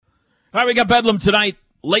All right, we got Bedlam tonight.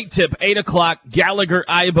 Late tip, 8 o'clock,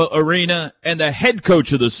 Gallagher-Iba Arena. And the head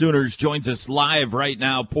coach of the Sooners joins us live right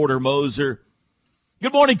now, Porter Moser.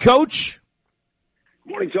 Good morning, Coach. Good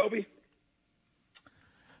morning, Toby.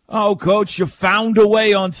 Oh, Coach, you found a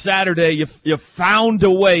way on Saturday. You found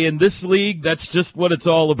a way in this league. That's just what it's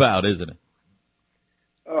all about, isn't it?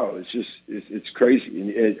 Oh, it's crazy.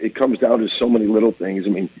 It comes down to so many little things. I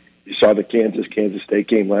mean, you saw the Kansas State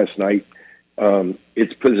game last night.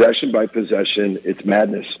 It's possession by possession. It's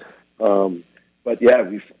madness. But yeah,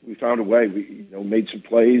 we found a way. We made some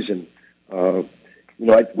plays, and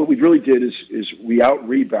what we really did is we out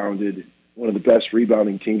rebounded one of the best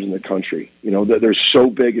rebounding teams in the country. They're so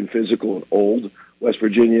big and physical and old. West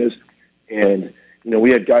Virginia is, and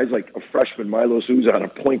we had guys like a freshman Milo Souza on a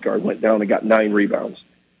point guard went down and got 9 rebounds.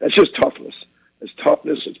 That's just toughness. It's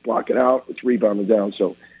toughness. It's blocking out. It's rebounding down.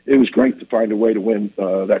 So it was great to find a way to win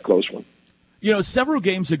that close one. Several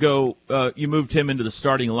games ago, you moved him into the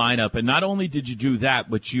starting lineup, and not only did you do that,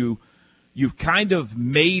 but you've kind of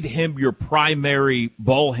made him your primary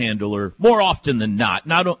ball handler more often than not.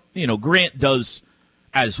 Grant does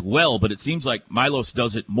as well, but it seems like Milos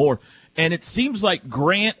does it more. And it seems like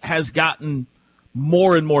Grant has gotten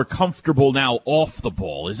more and more comfortable now off the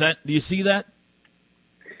ball. Do you see that?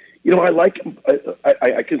 I like him.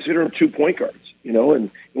 I consider him 2 point guards, and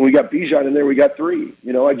when we got Bijan in there, we got 3.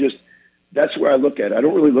 That's where I look at it. I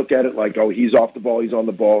don't really look at it like, oh, he's off the ball, he's on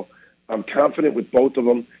the ball. I'm confident with both of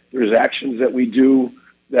them. There's actions that we do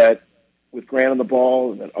that with Grant on the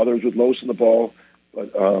ball and then others with Los on the ball.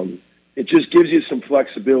 But it just gives you some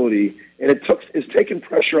flexibility, and it's taken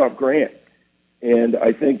pressure off Grant. And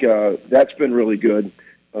I think that's been really good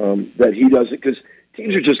that he does it because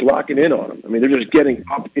teams are just locking in on him. I mean, they're just getting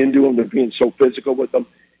up into him. They're being so physical with them.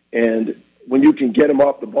 And when you can get him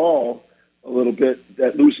off the ball a little bit,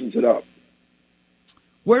 that loosens it up.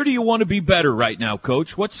 Where do you want to be better right now,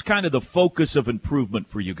 Coach? What's kind of the focus of improvement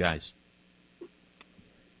for you guys?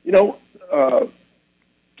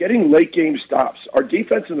 Getting late game stops. Our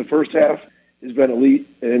defense in the first half has been elite,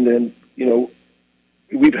 and then,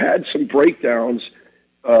 we've had some breakdowns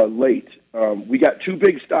late. We got 2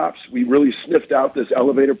 big stops. We really sniffed out this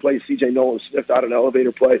elevator play. C.J. Nolan sniffed out an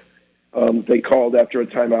elevator play they called after a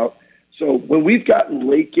timeout. So when we've gotten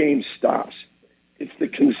late game stops, it's the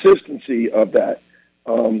consistency of that.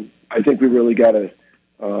 I think we really got to,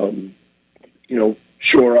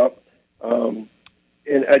 shore up.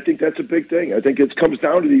 And I think that's a big thing. I think it comes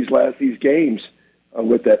down to these games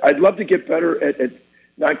with that. I'd love to get better at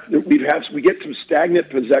we get some stagnant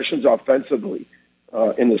possessions offensively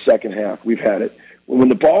in the second half. We've had it. When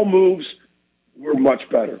the ball moves, we're much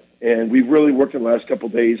better. And we've really worked in the last couple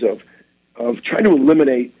of days of trying to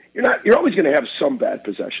eliminate. You're always going to have some bad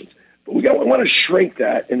possessions. But we want to shrink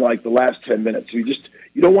that in like the last 10 minutes.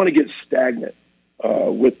 You don't want to get stagnant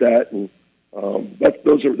with that, and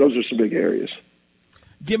those are some big areas.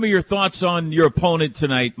 Give me your thoughts on your opponent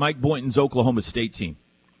tonight, Mike Boynton's Oklahoma State team.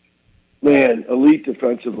 Man, elite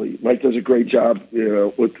defensively. Mike does a great job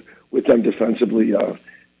with them defensively.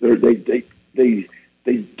 They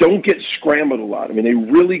don't get scrambled a lot. I mean, they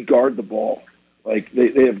really guard the ball. Like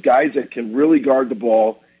they have guys that can really guard the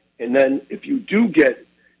ball, and then if you do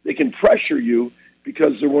they can pressure you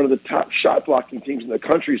because they're one of the top shot blocking teams in the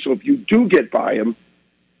country. So if you do get by them,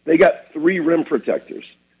 they got 3 rim protectors.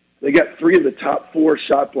 They got 3 of the top 4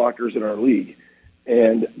 shot blockers in our league,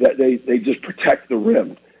 and that they just protect the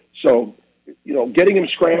rim. So, getting them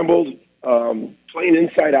scrambled, playing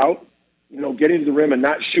inside out, getting to the rim and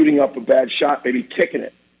not shooting up a bad shot, maybe kicking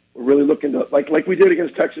it. We're really looking to, like we did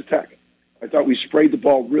against Texas Tech. I thought we sprayed the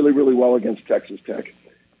ball really, really well against Texas Tech.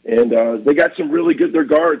 And they got some really good, their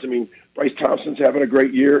guards. I mean, Bryce Thompson's having a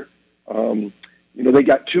great year. They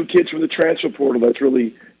got 2 kids from the transfer portal that's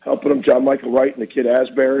really helping them, John Michael Wright and the kid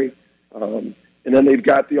Asbury. And then they've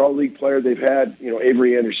got the all-league player they've had,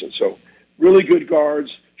 Avery Anderson. So really good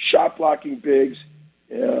guards, shot-blocking bigs,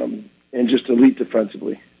 and just elite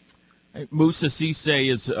defensively. Moussa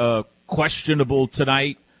Cisse is questionable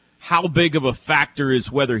tonight. How big of a factor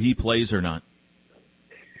is whether he plays or not?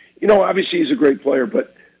 Obviously he's a great player,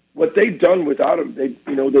 but what they've done without him,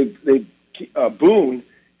 Boone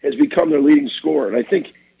has become their leading scorer, and I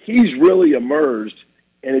think he's really emerged,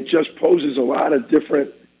 and it just poses a lot of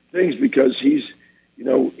different things because he's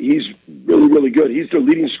really, really good. He's their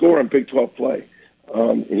leading scorer on Big 12 play,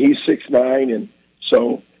 and he's 6'9", and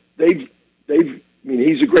so he's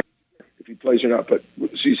a great player if he plays or not. But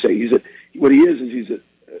so you say he's an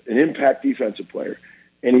impact defensive player,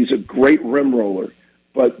 and he's a great rim roller.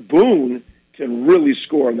 But Boone can really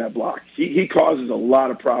score on that block. He causes a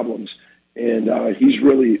lot of problems, and he's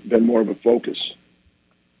really been more of a focus.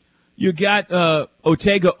 You got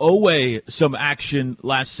Otega Owe some action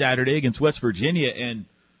last Saturday against West Virginia, and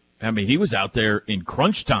I mean he was out there in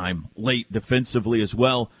crunch time late defensively as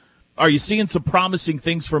well. Are you seeing some promising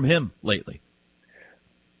things from him lately?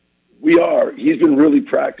 We are. He's been really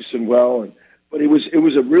practicing well, but it was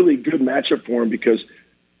a really good matchup for him because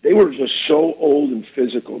they were just so old and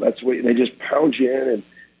physical. That's what they just pound you in,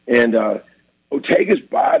 and Otega's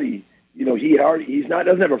body. You know,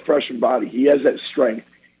 doesn't have a freshman body. He has that strength.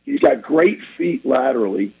 He's got great feet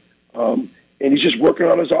laterally, and he's just working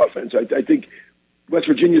on his offense. I think West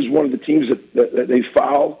Virginia is one of the teams that they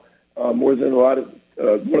foul more than a lot of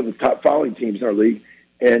one of the top fouling teams in our league.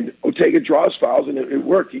 And Otega draws fouls, and it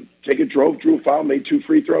worked. Otega drew a foul, made 2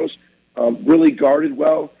 free throws, really guarded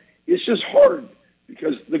well. It's just hard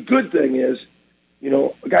because the good thing is, you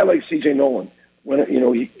know, a guy like C.J. Nolan, when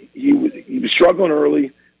he was struggling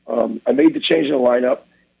early. I made the change in the lineup,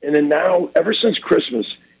 and then now, ever since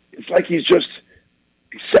Christmas, it's like he's just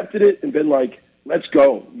accepted it and been like, let's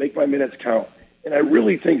go, make my minutes count. And I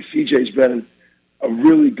really think CJ's been a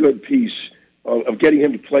really good piece of getting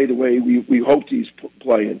him to play the way we hoped he's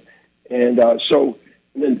playing. And and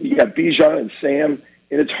then you got Bijan and Sam,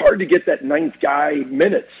 and it's hard to get that ninth guy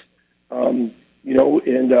minutes. Benny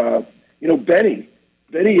had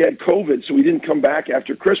COVID, so he didn't come back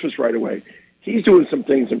after Christmas right away. He's doing some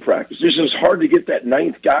things in practice. It's just hard to get that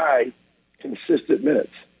ninth guy consistent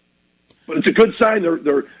minutes. But it's a good sign.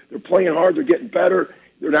 They're playing hard. They're getting better.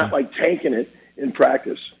 They're not like tanking it in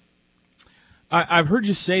practice. I've heard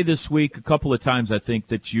you say this week a couple of times, I think,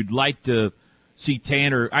 that you'd like to see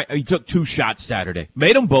Tanner. He took 2 shots Saturday,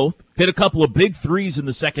 made them both, hit a couple of big threes in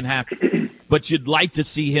the second half, but you'd like to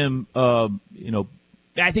see him, I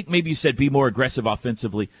think maybe you said be more aggressive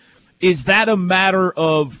offensively. Is that a matter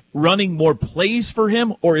of running more plays for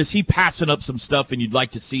him, or is he passing up some stuff and you'd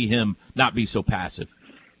like to see him not be so passive?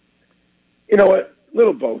 You know what?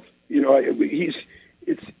 Little both. You know,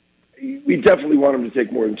 we definitely want him to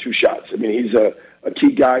take more than 2 shots. I mean, he's a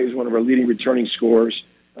key guy. He's one of our leading returning scorers.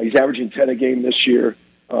 He's averaging 10 a game this year.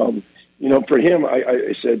 For him,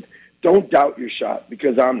 I said, don't doubt your shot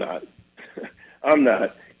because I'm not. I'm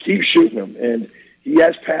not. Keep shooting them. And he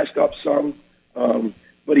has passed up some,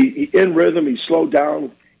 but he in rhythm. He slowed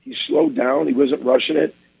down. He wasn't rushing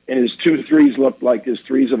it. And his 2 threes looked like his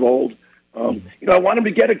threes of old. I want him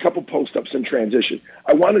to get a couple post-ups in transition.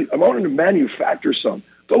 I want him to manufacture some.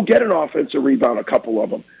 Go get an offensive rebound, a couple of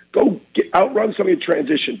them. Go outrun some of your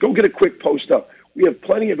transition. Go get a quick post-up. We have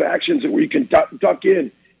plenty of actions where you can duck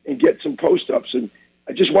in and get some post-ups. And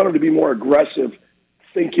I just want him to be more aggressive,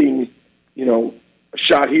 thinking, a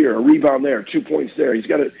shot here, a rebound there, 2 points there.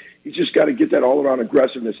 He's just got to get that all-around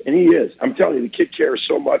aggressiveness, and he is. I'm telling you, the kid cares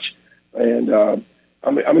so much, and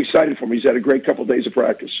I'm excited for him. He's had a great couple of days of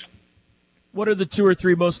practice. What are the 2 or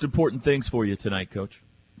 3 most important things for you tonight, Coach?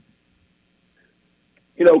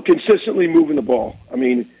 Consistently moving the ball. I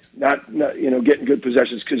mean, not getting good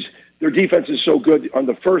possessions because their defense is so good. On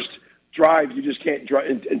the first drive, you just can't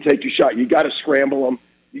drive and take your shot. You got to scramble them.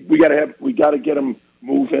 We got to get them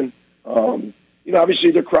moving.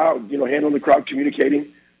 Obviously the crowd. Handling the crowd,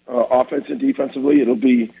 communicating, offense and defensively. It'll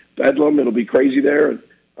be bedlam. It'll be crazy there.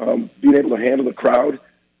 Being able to handle the crowd,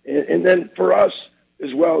 and then for us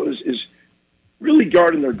as well is really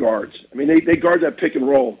guarding their guards. I mean, they guard that pick and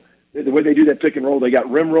roll. The way they do that pick and roll, they got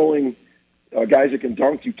rim rolling guys that can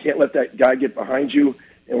dunk. You can't let that guy get behind you,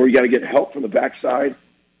 and where you got to get help from the backside.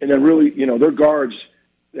 And then really, their guards,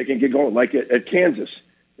 they can get going. Like at Kansas,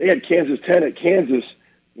 they had Kansas 10 at Kansas.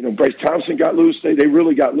 Bryce Thompson got loose. They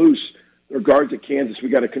really got loose. Their guards at Kansas, we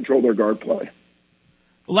got to control their guard play.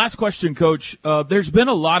 Last question, Coach. There's been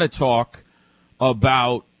a lot of talk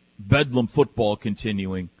about Bedlam football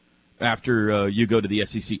continuing after you go to the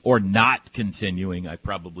SEC, or not continuing, I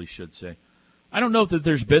probably should say. I don't know that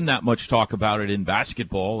there's been that much talk about it in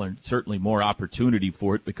basketball, and certainly more opportunity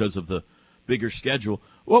for it because of the bigger schedule.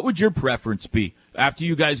 What would your preference be after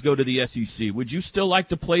you guys go to the SEC? Would you still like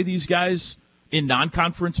to play these guys in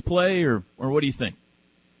non-conference play, or what do you think?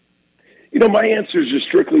 My answer is just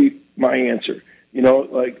strictly my answer.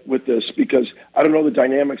 Like with this, because I don't know the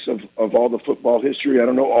dynamics of all the football history. I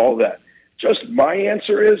don't know all that. Just my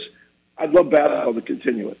answer is I'd love basketball to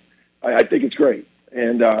continue it. I think it's great.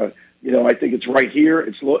 And, I think it's right here.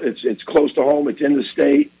 It's close to home. It's in the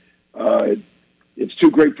state. It's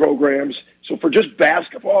 2 great programs. So for just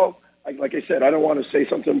basketball, like I said, I don't want to say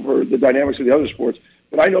something for the dynamics of the other sports,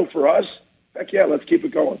 but I know for us, heck yeah, let's keep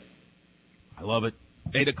it going. I love it.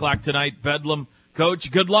 8 o'clock tonight, Bedlam.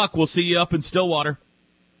 Coach, good luck. We'll see you up in Stillwater.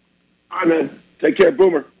 All right, man. Take care,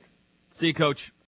 Boomer. See you, Coach.